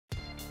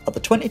At the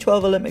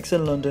 2012 Olympics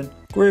in London,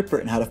 Great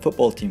Britain had a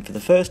football team for the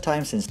first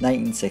time since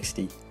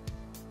 1960.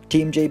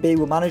 Team GB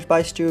were managed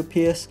by Stuart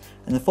Pearce,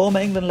 and the former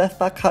England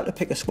left-back had to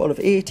pick a squad of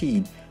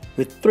 18,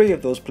 with 3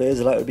 of those players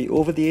allowed to be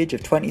over the age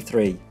of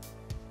 23.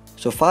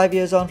 So 5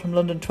 years on from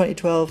London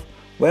 2012,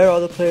 where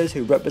are the players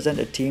who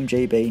represented Team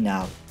GB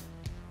now?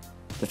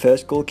 The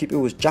first goalkeeper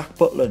was Jack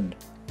Butland.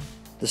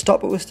 The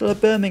stopper was still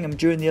at Birmingham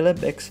during the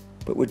Olympics,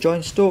 but would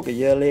join Stoke a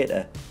year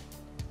later.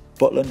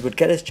 Butland would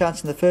get his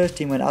chance in the first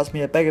team when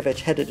Asmir Begovic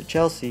headed to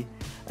Chelsea,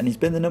 and he's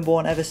been the number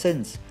one ever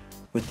since,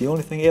 with the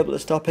only thing able to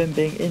stop him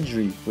being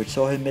injury, which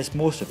saw him miss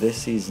most of this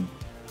season.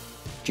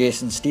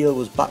 Jason Steele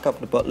was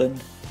backup to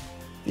Butland.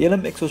 The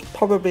Olympics was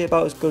probably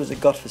about as good as it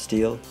got for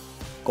Steele,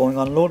 going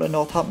on loan to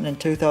Northampton in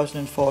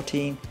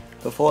 2014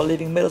 before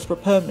leaving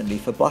Middlesbrough permanently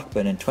for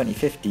Blackburn in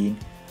 2015,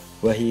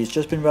 where he has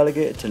just been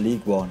relegated to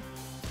League One.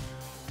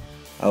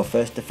 Our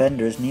first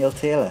defender is Neil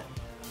Taylor.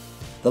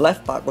 The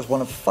left back was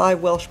one of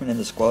 5 Welshmen in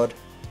the squad,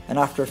 and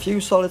after a few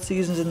solid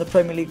seasons in the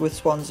Premier League with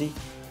Swansea,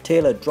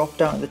 Taylor dropped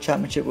down to the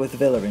Championship with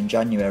Villa in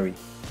January.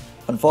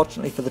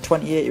 Unfortunately for the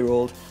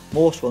 28-year-old,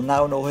 most will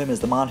now know him as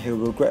the man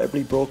who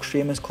regrettably broke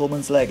Seamus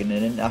Coleman's leg in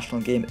an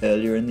international game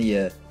earlier in the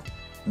year.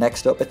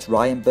 Next up, it's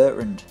Ryan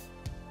Bertrand.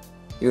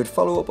 He would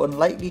follow up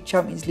unlikely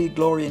Champions League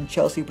glory in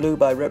Chelsea Blue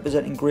by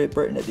representing Great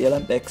Britain at the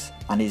Olympics,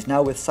 and he's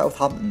now with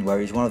Southampton, where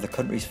he's one of the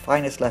country's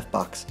finest left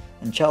backs,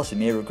 and Chelsea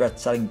may regret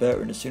selling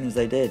Bertrand as soon as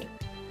they did.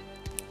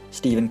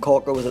 Stephen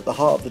Corker was at the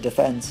heart of the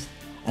defence,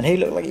 and he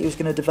looked like he was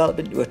going to develop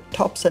into a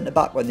top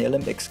centre-back when the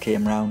Olympics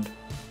came round.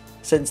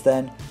 Since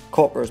then,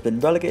 Corker has been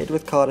relegated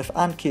with Cardiff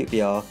and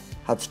QPR,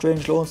 had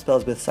strange loan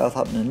spells with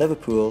Southampton and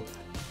Liverpool,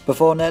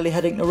 before nearly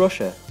heading to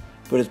Russia,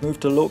 but his move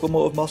to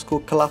Lokomotiv Moscow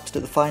collapsed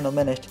at the final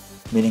minute,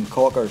 meaning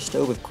Corker is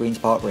still with Queen's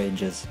Park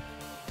Rangers.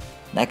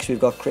 Next we've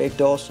got Craig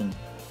Dawson.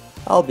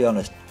 I'll be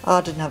honest,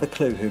 I didn't have a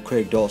clue who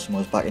Craig Dawson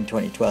was back in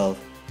 2012,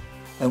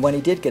 and when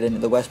he did get into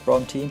the West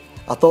Brom team,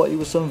 I thought he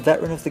was some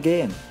veteran of the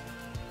game.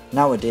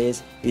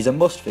 Nowadays, he's a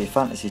must for your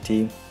fantasy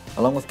team,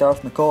 along with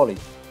Gareth McCauley,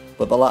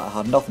 but the latter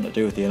had nothing to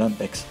do with the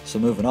Olympics, so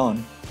moving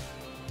on.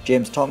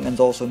 James Tompkins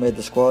also made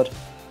the squad.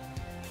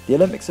 The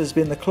Olympics has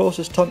been the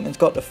closest Tompkins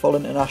got to full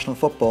international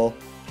football,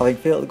 having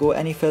failed to go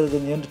any further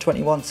than the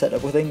under-21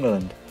 setup with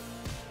England.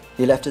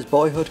 He left his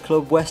boyhood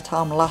club West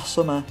Ham last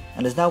summer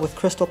and is now with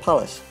Crystal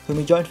Palace, whom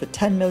he joined for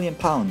 £10 million,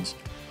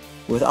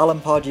 with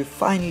Alan Pardew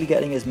finally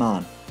getting his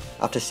man,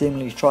 after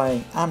seemingly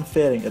trying and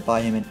failing to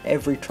buy him in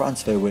every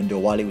transfer window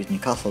while he was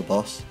Newcastle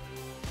boss.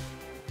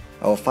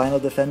 Our final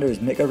defender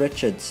is Micah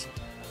Richards.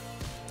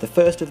 The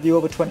first of the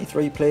over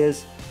 23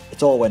 players,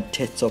 it's all went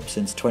tits up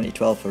since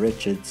 2012 for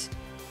Richards.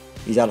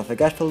 He's had a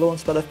forgetful loan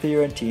spell of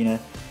Fiorentina,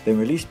 been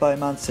released by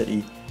Man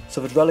City,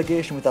 suffered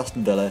relegation with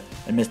Aston Villa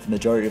and missed the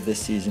majority of this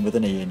season with a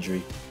knee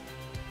injury.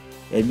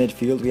 In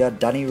midfield we had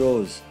Danny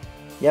Rose.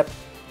 Yep,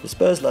 the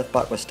Spurs left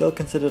back was still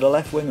considered a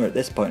left winger at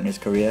this point in his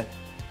career.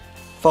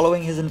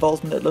 Following his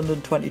involvement at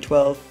London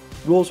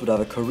 2012, Rose would have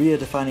a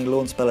career-defining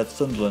loan spell at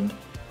Sunderland,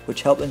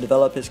 which helped him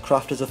develop his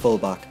craft as a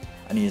fullback,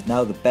 and he is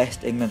now the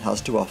best England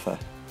has to offer.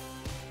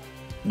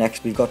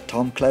 Next we've got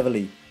Tom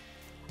Cleverley.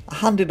 A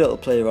handy little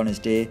player on his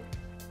day,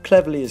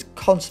 Cleverley is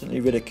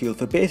constantly ridiculed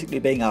for basically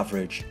being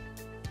average.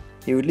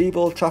 He would leave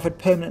Old Trafford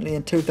permanently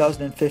in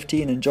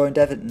 2015 and joined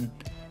Everton,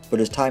 but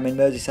his time in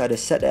Merseyside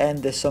is set to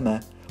end this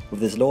summer,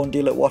 with his loan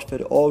deal at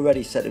Watford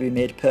already set to be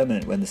made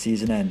permanent when the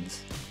season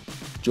ends.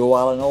 Joe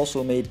Allen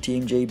also made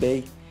Team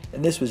GB,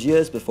 and this was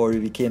years before he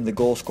became the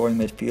goal-scoring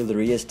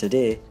midfielder he is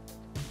today.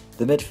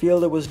 The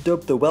midfielder was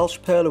dubbed the Welsh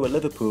Pirlo at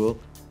Liverpool,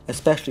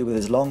 especially with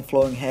his long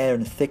flowing hair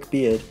and thick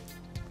beard.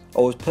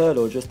 Or was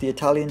Pirlo just the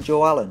Italian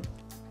Joe Allen?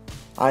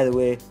 Either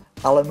way,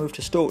 Allen moved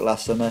to Stoke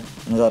last summer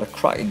and has had a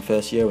cracking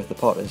first year with the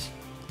Potters.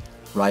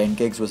 Ryan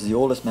Giggs was the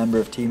oldest member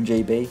of Team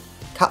GB,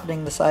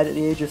 captaining the side at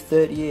the age of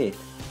 38.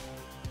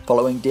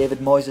 Following David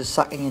Moyes'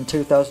 sacking in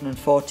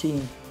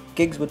 2014,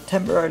 Giggs would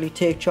temporarily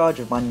take charge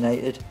of Man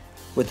United,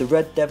 with the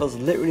Red Devils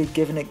literally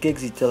giving it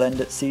Giggsy till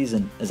end of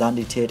season, as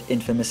Andy Tate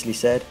infamously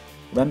said.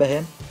 Remember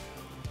him?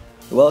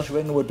 The Welsh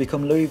winger would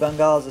become Louis van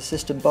Gaal's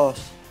assistant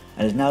boss,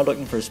 and is now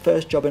looking for his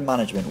first job in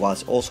management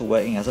whilst also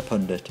working as a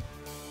pundit.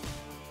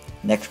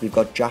 Next we've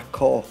got Jack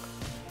Cork.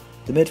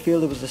 The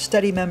midfielder was a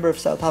steady member of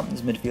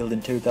Southampton's midfield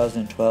in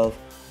 2012,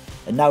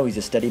 and now he's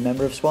a steady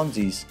member of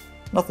Swansea's.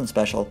 Nothing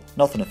special,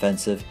 nothing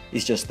offensive,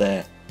 he's just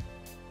there,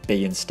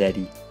 being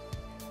steady.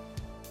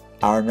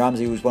 Aaron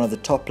Ramsey was one of the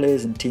top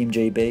players in Team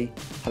GB,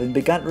 having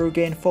begun to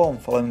regain form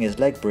following his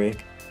leg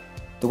break.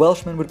 The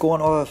Welshman would go on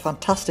to have a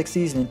fantastic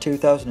season in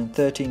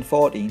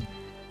 2013-14,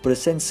 but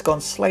has since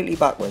gone slightly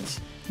backwards,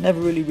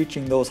 never really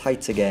reaching those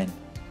heights again.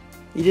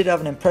 He did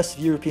have an impressive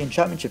European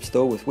Championships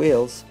though with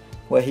Wales,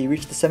 where he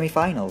reached the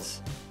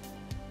semi-finals.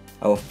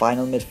 Our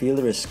final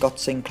midfielder is Scott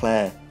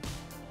Sinclair.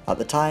 At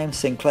the time,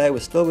 Sinclair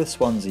was still with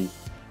Swansea,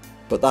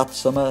 but that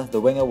summer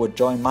the winger would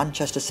join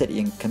Manchester City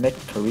and commit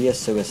career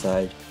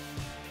suicide.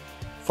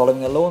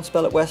 Following a loan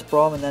spell at West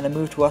Brom and then a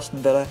move to Aston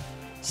Villa,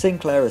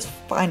 Sinclair has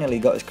finally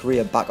got his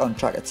career back on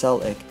track at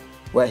Celtic,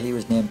 where he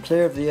was named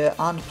Player of the Year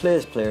and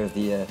Players Player of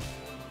the Year.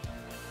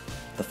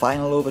 the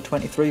final over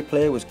 23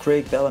 player was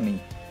Craig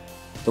Bellamy.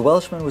 The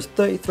Welshman was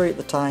 33 at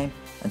the time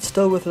and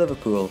still with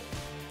Liverpool.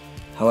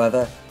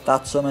 However,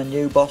 that summer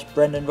new boss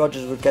Brendan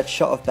Rodgers would get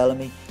shot of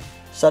Bellamy,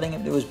 sending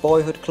him to his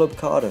boyhood club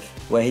Cardiff,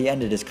 where he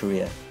ended his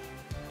career.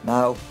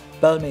 Now,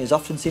 Bellamy is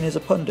often seen as a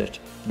pundit,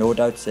 no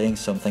doubt saying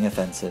something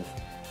offensive.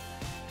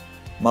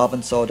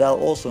 Marvin Sordell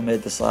also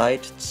made the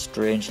side,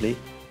 strangely.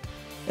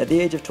 At the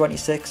age of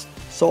 26,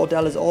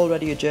 Sordell is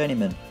already a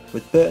journeyman,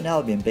 with Burton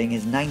Albion being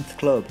his 9th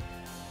club.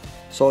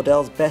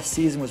 Sordell's best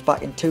season was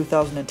back in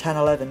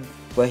 2010-11,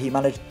 where he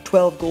managed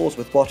 12 goals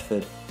with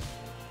Watford.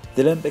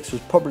 The Olympics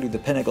was probably the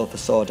pinnacle for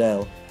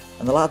Sordell,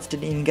 and the lads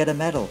didn't even get a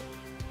medal.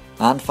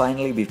 And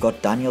finally, we've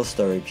got Daniel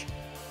Sturridge.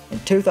 In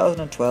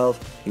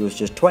 2012, he was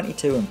just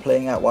 22 and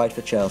playing out wide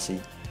for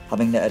Chelsea,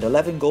 having netted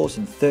 11 goals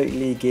in 30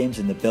 league games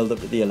in the build-up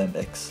to the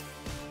Olympics.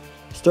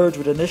 Sturridge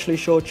would initially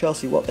show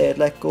Chelsea what they had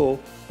let go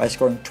by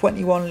scoring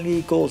 21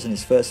 league goals in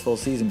his first full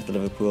season with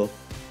Liverpool,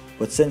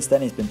 but since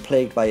then he's been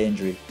plagued by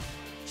injury,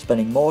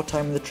 spending more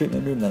time in the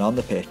treatment room than on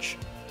the pitch.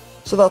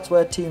 So that's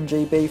where Team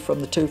GB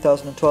from the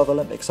 2012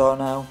 Olympics are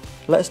now.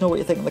 Let us know what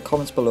you think in the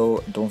comments below,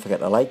 and don't forget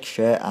to like,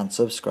 share and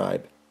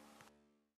subscribe.